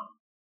in Toronto.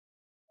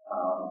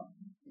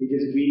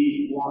 Because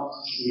we want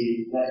to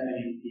see that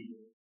many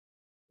people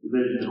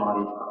live in the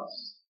body of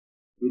Christ.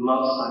 We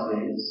love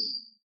Sundays,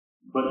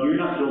 but you're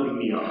not building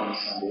me up on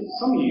Sundays.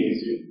 Some of you guys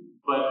do,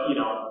 but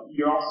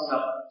you're also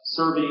not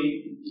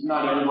serving,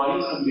 not everybody,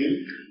 some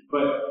do,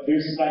 but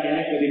there's a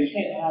dynamic that it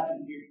can't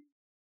happen here.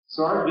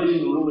 So our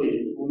vision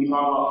really, when we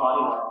talk about body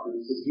life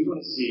groups, is we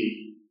want to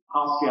see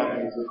house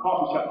gatherings or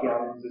coffee shop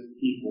gatherings of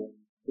people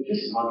that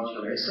just love each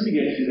other. And some of you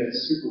guys do that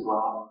super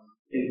well.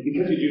 And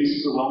because you do it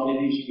super well,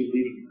 maybe you should be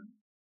leading them.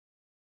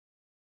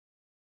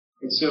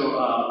 And so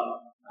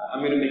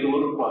I'm going to make a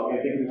little plug. I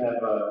think we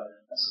have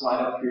a slide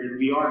up here.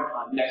 We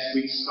are next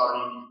week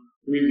starting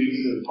 3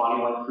 weeks of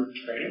body life group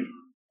training.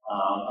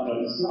 I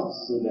know this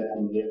sounds good that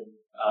I'm doing.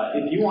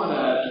 If you want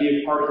to be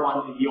a part of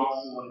one and you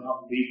also want to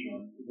help lead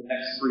one for the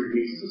next 3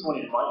 weeks, I just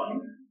want to invite you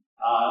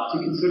to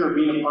consider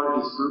being a part of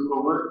this group.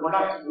 But we're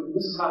not.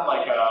 This is not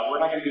like we're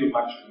not going to do a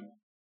lecture.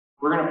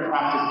 We're going to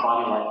practice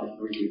body life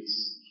for 3 weeks.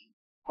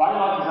 Body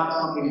life is not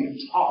something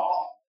that's taught.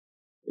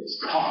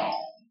 It's taught.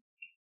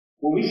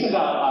 When we sent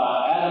out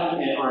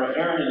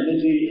Aaron and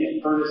Lindsay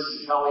and Curtis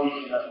and Kelly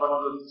and a bunch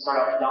of them to start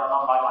out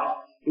downtown body life,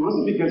 it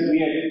wasn't because we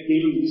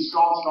gave them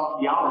strong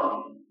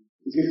theology.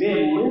 It's because they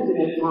had lived in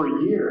it for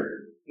a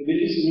year and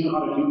they just knew how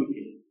to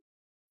duplicate it.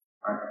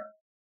 Right?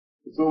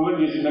 So what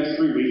we're going to do is the next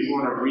 3 weeks, we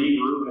want to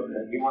regroup and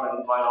then we want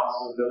to invite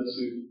also those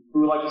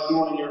who would like to see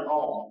one in your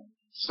home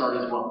start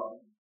as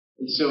well.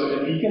 And so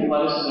if you can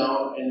let us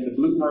know in the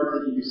blue card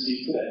that you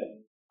received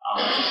today,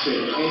 just say,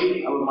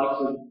 hey, I would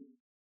like to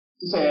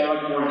say, I'd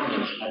like more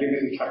information. I think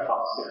there's a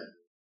checkbox there.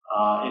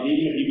 And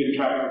even if you've been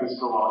tracking this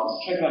for a while,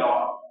 just check that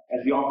off. As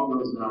the offer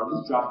goes around,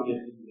 just drop it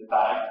in the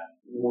bag,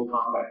 and we'll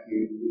contact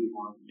you with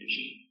more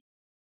information.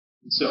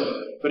 So,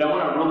 but I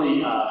want to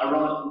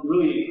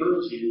really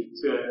encourage you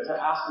to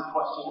ask the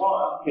question,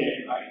 well, okay,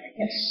 I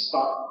can't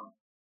start.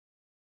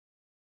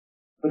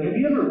 But have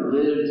you ever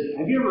lived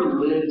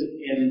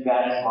in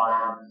that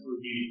environment where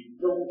you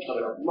build each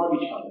other, love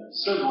each other,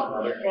 serve one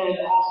another, and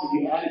also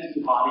you add it to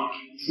the body,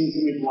 seeing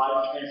somebody's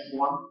life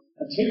transform?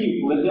 Until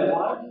you've lived that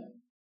life,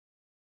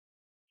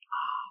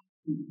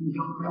 you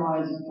don't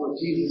realize what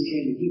Jesus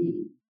came to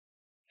do.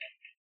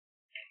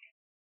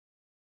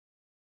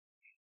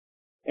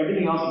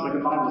 Everything else is like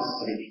a Bible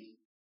study,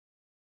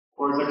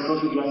 or it's like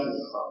social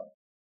justice club.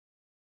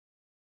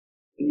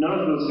 And none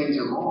of those things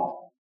are wrong.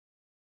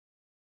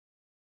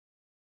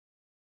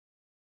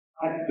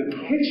 The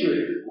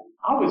picture,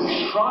 I was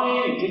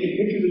crying and taking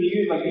pictures of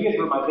you, like you guys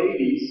were my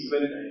babies,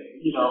 but,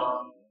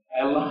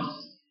 I loved,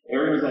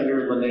 Aaron was out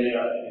here,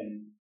 Linnea,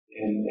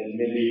 and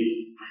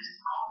Mindy. I said,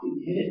 oh, we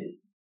get it.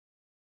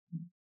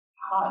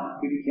 God,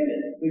 we get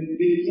it. We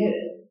get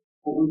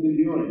what we've been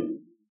doing.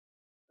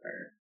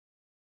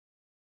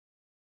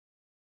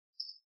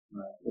 All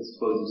right, let's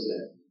close this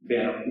in.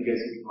 Ben, you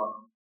guys can come on.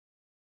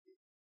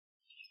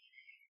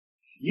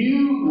 You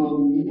will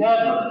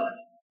never,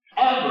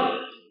 ever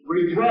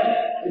regret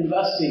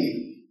investing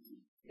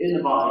in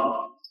the body.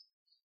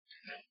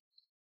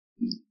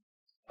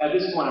 At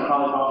this point, I'm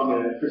probably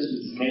talking to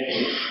Christians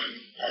mainly.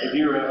 If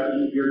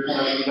you're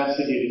kind of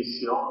investigating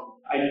still,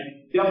 I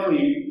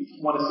definitely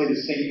want to say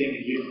the same thing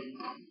to you.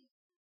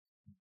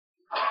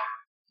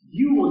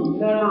 You will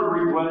never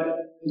regret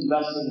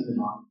investing in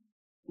the body.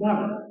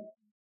 Never.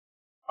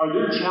 Are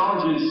there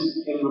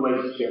challenges in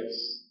relationships?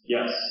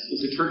 Yes.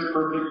 Is the church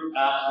perfect?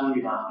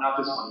 Absolutely not. Not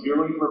this one. If you're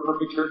looking for a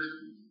perfect church,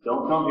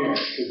 don't come here.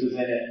 This isn't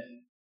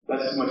it.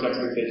 That's too much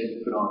expectation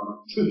to put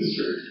on to this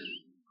church.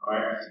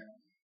 Alright?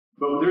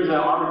 But there's an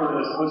article that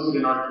was posted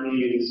in our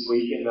community this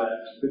week, and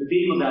the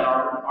theme of that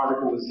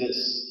article was this: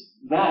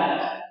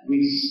 that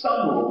we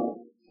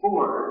stumble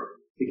forward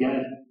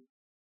together.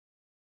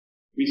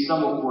 We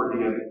stumble forward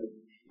together.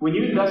 When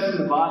you invest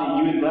in the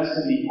body, you invest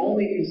in the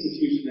only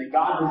institution that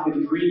God has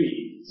been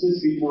dreaming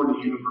since before the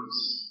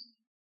universe.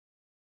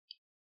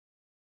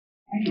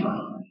 Think about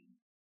that.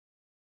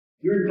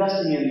 You're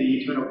investing in the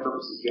eternal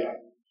purpose of God.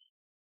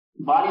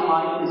 Body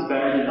life is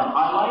better than the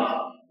high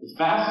life, the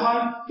fast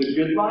life, the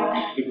good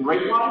life, the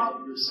great life,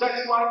 your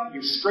sex life,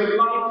 your straight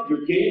life,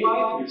 your gay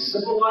life, your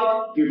simple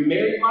life, your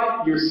married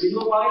life, your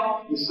single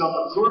life, your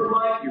self-absorbed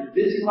life, your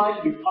busy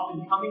life, your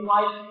up-and-coming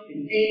life,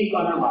 and any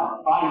other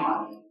life. Body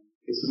life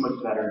is so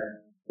much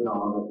better than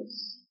all of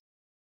this.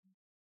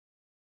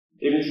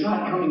 If it's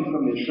not coming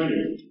from the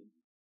Trinity,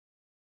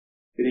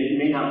 then it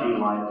may not be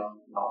life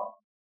at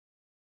all.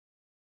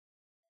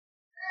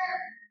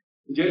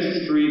 In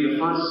Genesis 3, the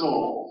first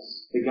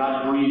souls that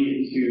God breathed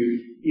into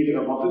either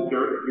a lump of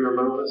dirt if you're a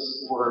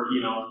literalist, or a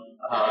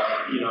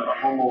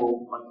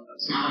homo, like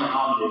some kind of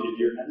hominid if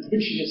you're an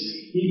evolutionist,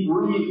 He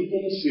breathed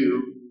into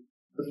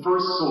the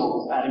first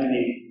souls, Adam and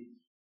Eve.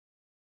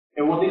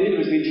 And what they did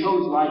was they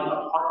chose life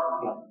apart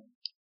from them.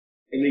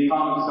 And they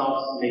found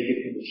themselves naked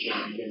and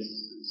ashamed,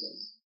 Genesis 3 says.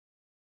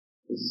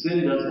 And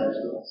sin does that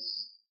to us.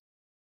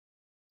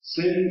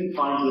 Sin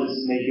finds us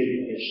naked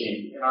and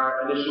ashamed. And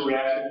our initial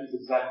reaction is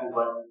exactly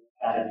what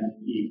Adam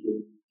and Eve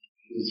did.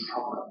 It was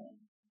covered up.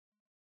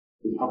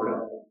 They covered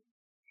up.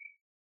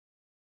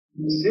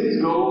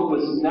 Sin's goal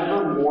was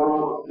never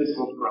moral or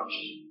physical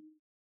corruption.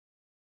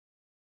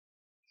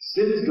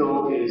 Sin's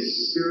goal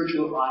is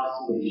spiritual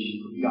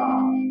isolation from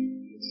God.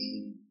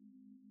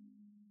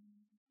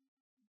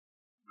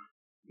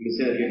 Let me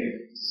say that again.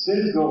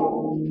 Sin's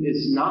goal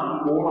is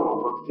not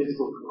moral or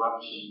physical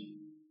corruption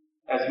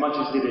as much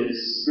as it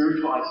is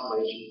spiritual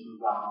isolation from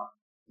God.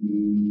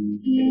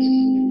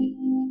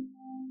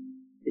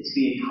 It's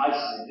the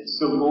enticement. It's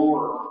the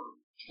lure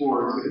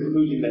towards the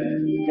conclusion that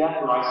death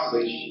or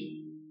isolation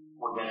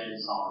or death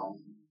is solid.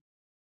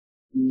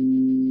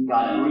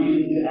 God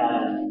breathed into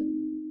Adam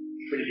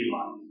Trinity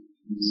life.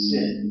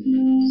 Sin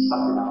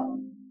sucked it out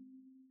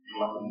and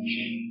left him in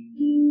shame.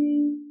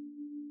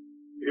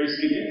 Here's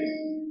the good news.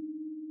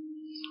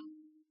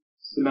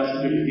 It's the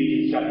message of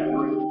Ephesians chapter 3.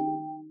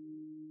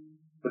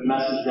 The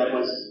message that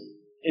was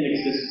in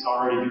existence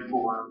already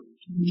before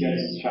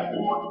Genesis chapter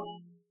 1.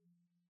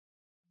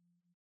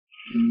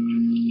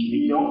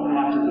 You don't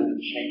have to live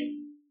in shame.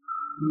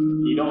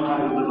 You don't have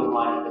to live a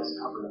life that's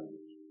covered up.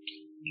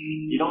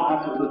 You don't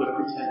have to live a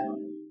pretend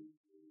life.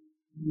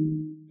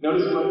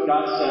 Notice what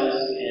God says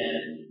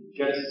in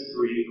Genesis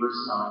 3, verse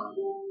 9.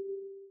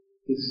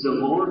 It's the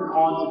Lord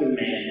called to the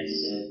man and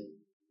said,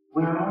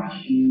 "Where are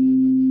you?"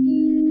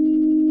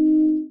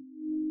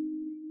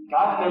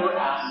 God never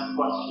asks a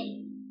question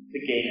to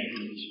gain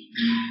information.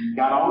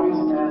 God always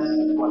asks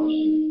a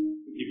question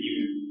to give you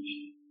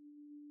information.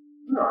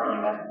 Where are you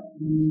at?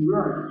 Where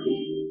are you?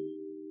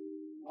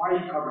 Why are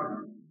you covering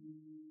them?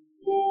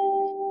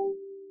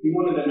 He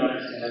wanted them to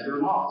understand that they're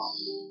lost.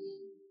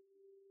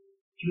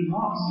 You're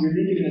lost. You're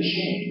naked and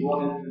ashamed. He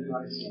wanted them to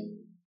understand.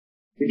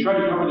 They try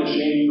to cover the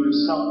shame through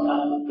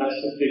self-effort. That's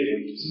the big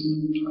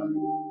one.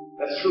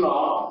 That's true of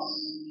all of us.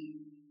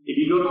 If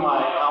you go to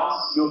my house,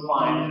 you'll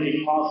find a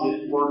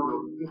closet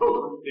wardrobe filled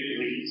with big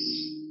leaves.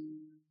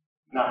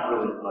 Not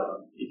really,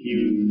 but if you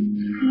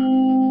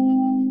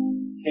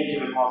came to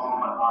the closet in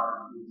my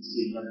heart, you would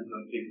see nothing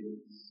but big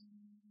leaves.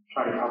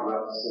 Trying to cover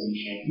up sin and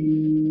shame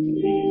and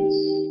nakedness.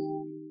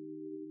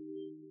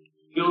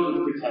 Filled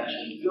with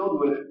pretension, filled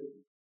with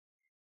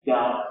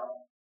doubt.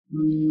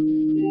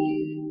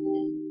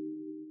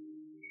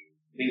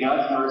 In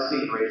God's mercy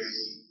and grace,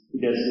 He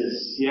does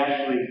this. He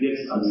actually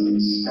gives us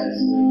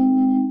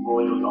expensive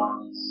royal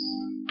garments.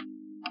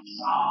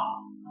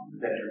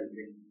 That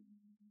everything.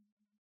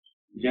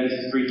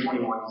 Genesis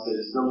 3:21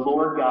 says, "The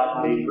Lord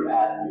God made for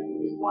Adam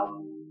and his wife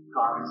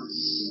garments of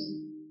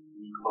skin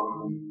and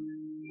clothing."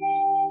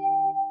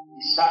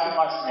 He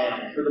sacrificed an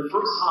animal. For the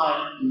first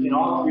time in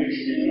all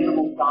creation, an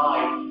animal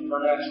died an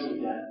unnatural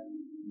death.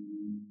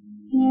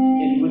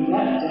 And with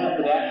that death,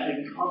 it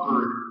actually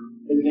covered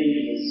the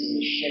nakedness and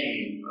the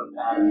shame of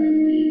Adam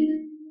and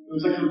Eve. It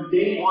was like from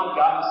day one,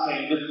 God was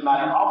saying, it doesn't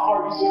matter how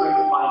far you stray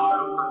from my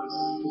eternal purpose,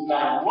 it doesn't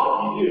matter what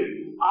you do,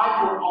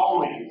 I will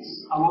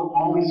always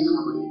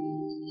cover you.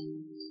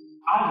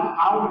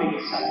 I will make a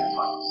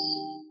sacrifice.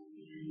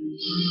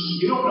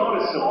 You don't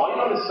notice though. All you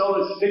notice though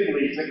is fig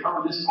leaves that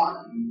cover this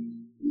part.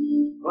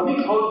 Let me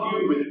clothe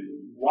you with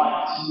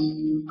white,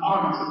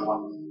 garments of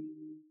white.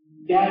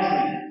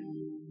 Dazzling.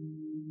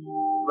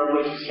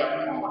 Revelation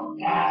chapter 21.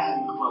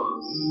 Dazzling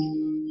clothes.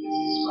 This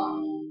is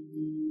right.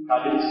 God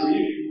did this for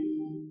you.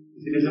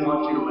 He doesn't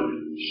want you to live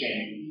in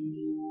shame.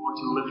 He wants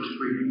you to live in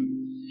freedom.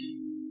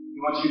 He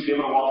want you to be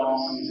able to walk up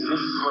and say,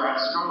 this is where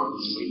I've struggled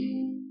this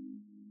week.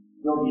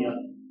 Fill me up.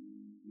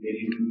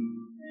 Maybe.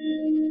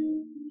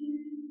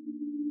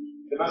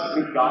 The message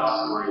of God's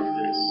story is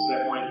this,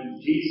 that when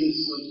Jesus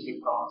went to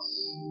the cross,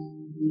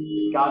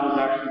 God was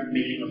actually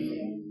making a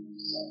family for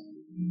himself.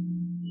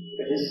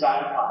 That his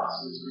sacrifice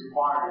was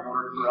required in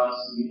order for us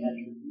to be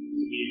entered,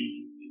 to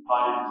be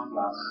invited into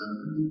God's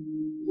kingdom.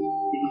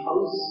 He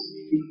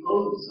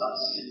clothes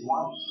us in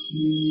white.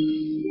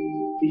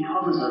 He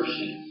covers our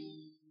shame.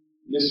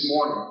 This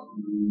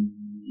morning,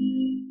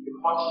 the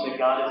question that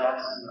God is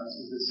asking us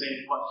is the same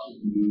question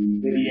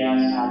that he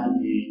asked Adam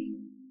and Eve.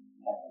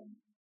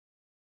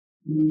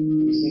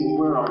 He's saying,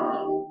 where are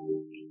you?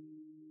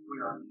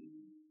 Where are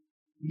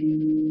you?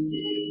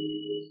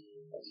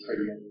 Let's pray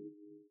together.